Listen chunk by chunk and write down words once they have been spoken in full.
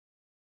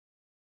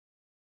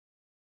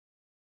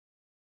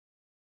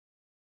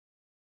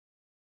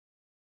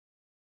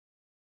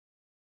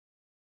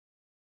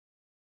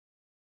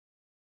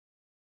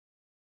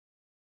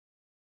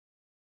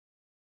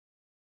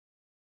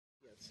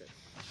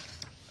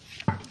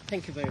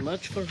Thank you very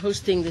much for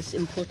hosting this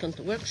important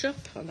workshop,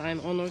 and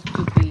I'm honored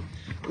to be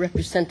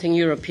representing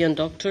European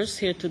doctors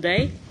here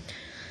today.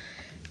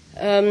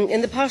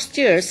 In the past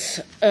years,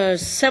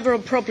 several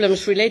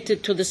problems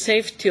related to the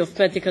safety of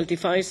medical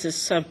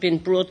devices have been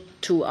brought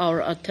to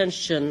our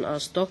attention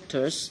as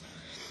doctors,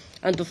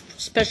 and of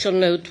special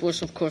note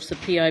was, of course, the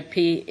PIP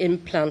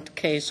implant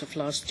case of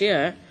last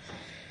year.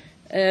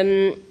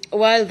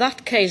 While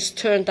that case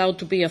turned out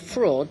to be a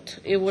fraud,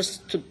 it was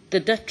to the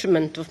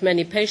detriment of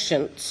many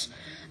patients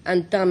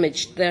and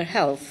damaged their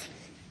health.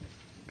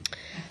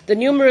 The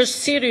numerous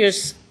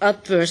serious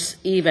adverse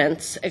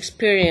events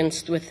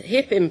experienced with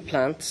hip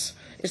implants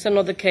is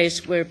another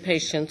case where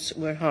patients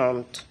were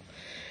harmed.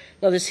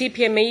 Now, the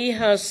CPME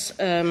has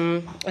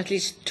at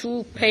least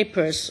 2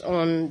 papers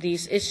on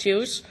these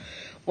issues,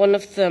 one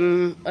of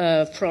them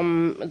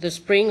from the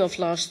spring of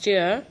last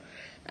year,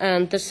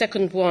 and the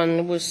second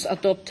one was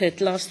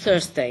adopted last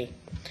Thursday.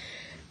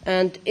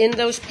 And in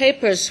those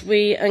papers,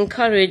 we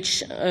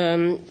encourage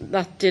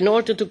that in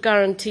order to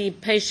guarantee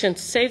patient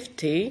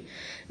safety,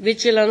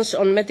 vigilance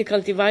on medical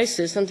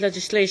devices and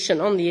legislation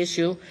on the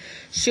issue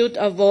should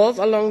evolve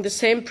along the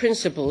same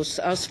principles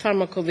as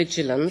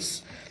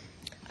pharmacovigilance,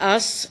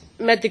 as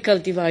medical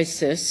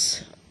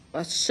devices,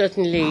 as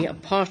certainly a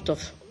part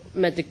of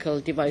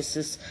medical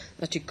devices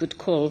that you could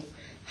call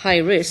high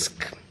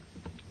risk,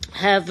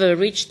 have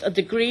reached a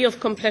degree of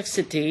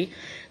complexity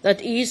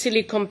that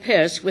easily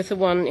compares with the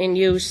one in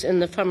use in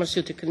the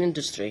pharmaceutical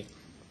industry.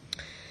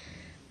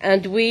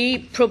 And we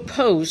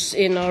propose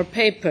in our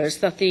papers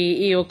that the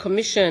EU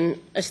Commission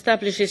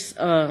establishes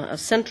a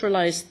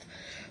centralized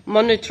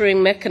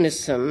monitoring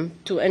mechanism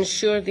to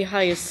ensure the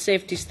highest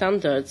safety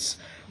standards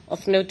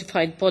of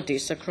notified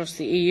bodies across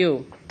the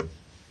EU.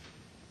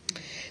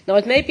 Now,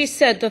 it may be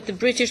said that the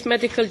British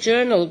Medical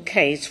Journal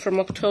case from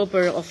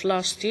October of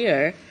last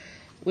year,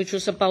 which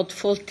was about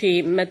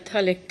faulty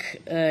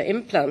metallic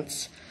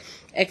implants,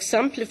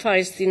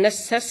 exemplifies the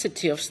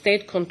necessity of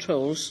state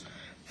controls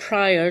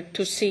prior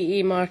to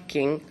CE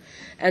marking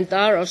and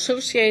our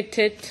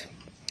associated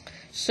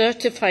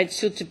certified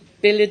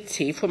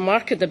suitability for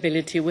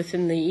marketability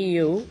within the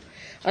EU,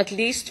 at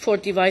least for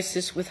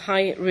devices with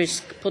high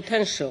risk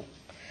potential.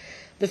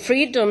 The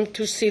freedom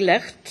to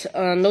select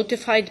a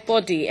notified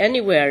body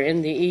anywhere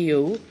in the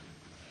EU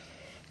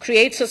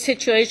creates a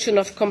situation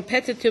of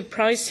competitive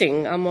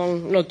pricing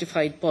among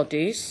notified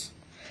bodies,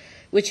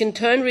 which in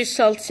turn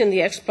results in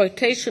the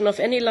exploitation of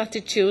any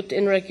latitude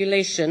in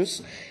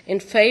regulations in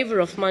favor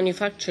of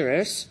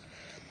manufacturers,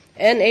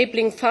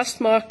 enabling fast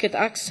market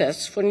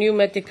access for new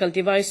medical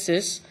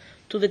devices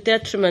to the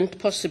detriment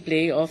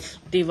possibly of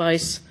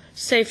device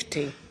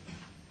safety.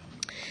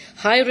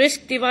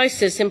 High-risk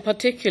devices in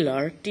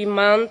particular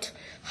demand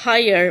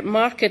higher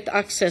market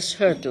access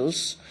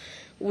hurdles,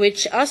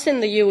 which, as in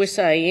the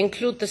USA,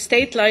 include the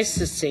state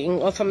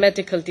licensing of a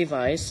medical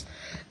device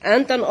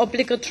and an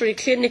obligatory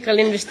clinical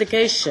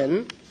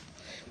investigation,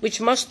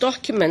 which must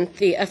document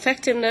the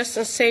effectiveness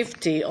and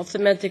safety of the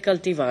medical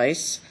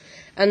device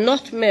and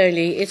not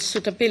merely its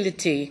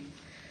suitability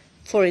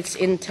for its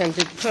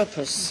intended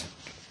purpose.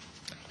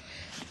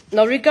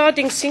 Now,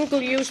 regarding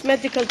single-use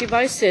medical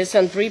devices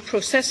and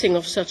reprocessing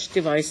of such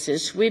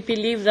devices, we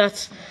believe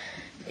that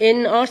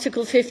in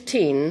Article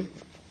 15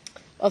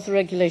 of the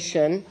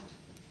regulation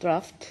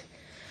draft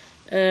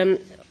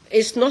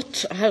does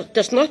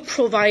not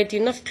provide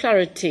enough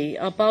clarity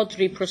about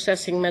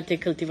reprocessing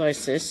medical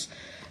devices,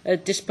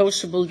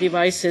 disposable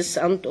devices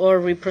and or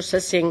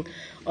reprocessing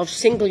of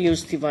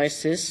single-use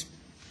devices.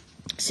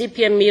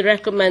 CPME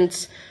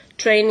recommends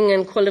training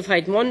and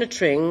qualified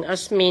monitoring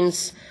as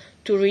means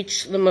to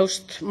reach the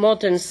most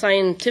modern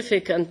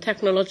scientific and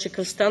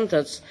technological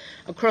standards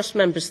across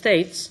member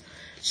states,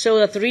 so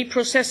that the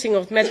reprocessing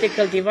of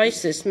medical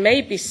devices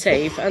may be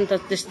safe and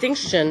that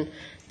distinction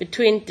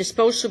between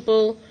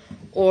disposable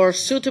or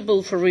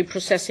suitable for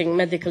reprocessing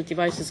medical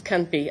devices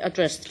can be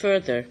addressed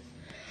further.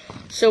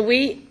 So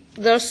we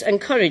thus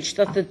encourage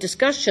that the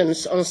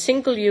discussions on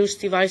single-use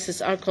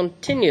devices are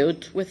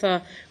continued with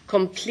a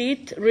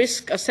complete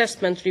risk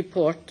assessment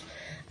report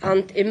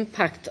and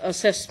impact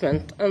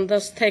assessment, and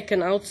thus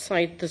taken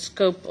outside the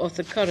scope of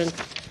the current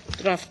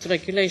draft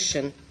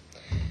regulation.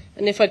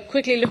 And if I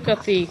quickly look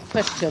at the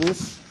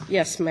questions,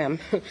 yes, ma'am.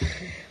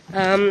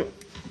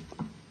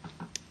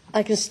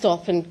 I can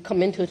stop and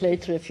come into it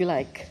later if you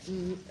like.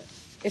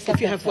 If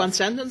you have one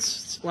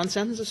sentence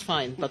is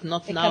fine, but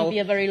not it now. It can be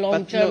a very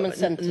long German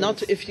sentence.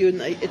 Not if you.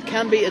 It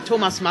can be a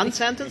Thomas Mann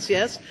sentence,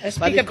 yes,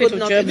 but it could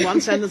not German. in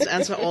one sentence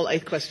answer all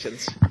 8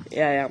 questions.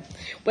 Yeah.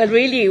 Well,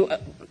 really,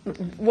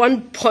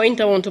 one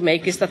point I want to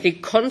make is that the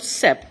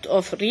concept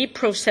of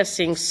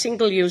reprocessing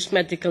single-use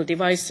medical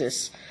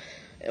devices,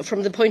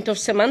 from the point of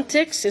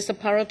semantics, is a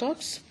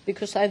paradox,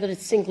 because either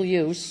it's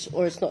single-use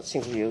or it's not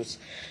single-use.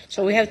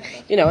 So we have,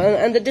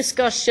 and the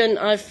discussion,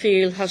 I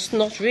feel, has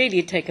not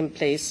really taken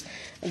place.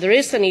 There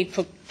is a need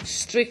for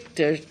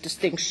stricter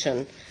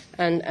distinction,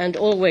 and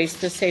always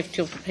the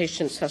safety of the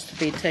patients has to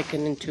be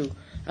taken into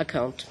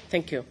account.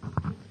 Thank you.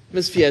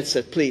 Ms.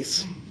 Fjeldsted,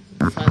 please.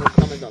 final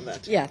comment on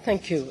that. Yeah,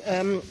 thank you.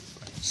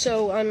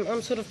 So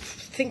I'm sort of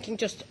thinking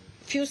just a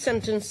few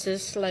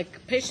sentences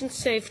like patient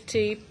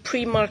safety,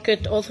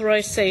 pre-market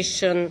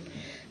authorization,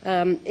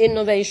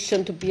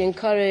 innovation to be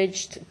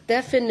encouraged,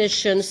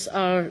 definitions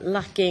are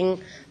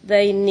lacking,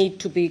 they need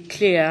to be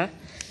clear.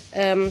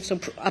 So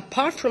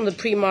apart from the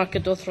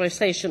pre-market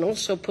authorization,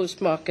 also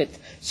post-market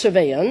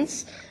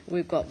surveillance,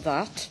 we've got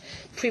that.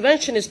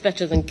 Prevention is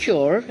better than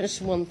cure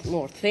is one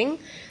more thing.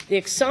 The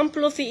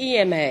example of the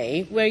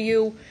EMA, where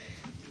you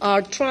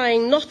are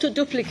trying not to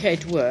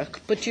duplicate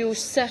work, but you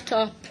set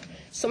up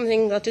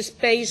something that is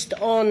based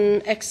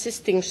on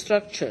existing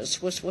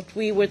structures, was what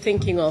we were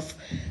thinking of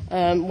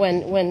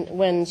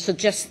when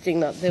suggesting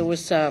that there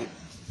was a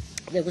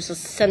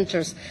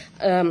centres,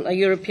 a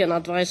European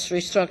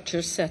advisory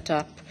structure set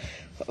up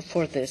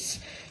for this.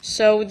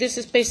 So this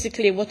is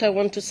basically what I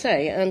want to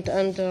say, and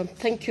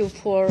thank you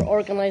for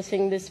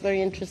organising this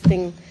very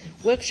interesting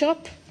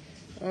workshop,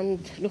 and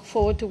look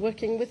forward to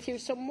working with you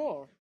some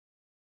more.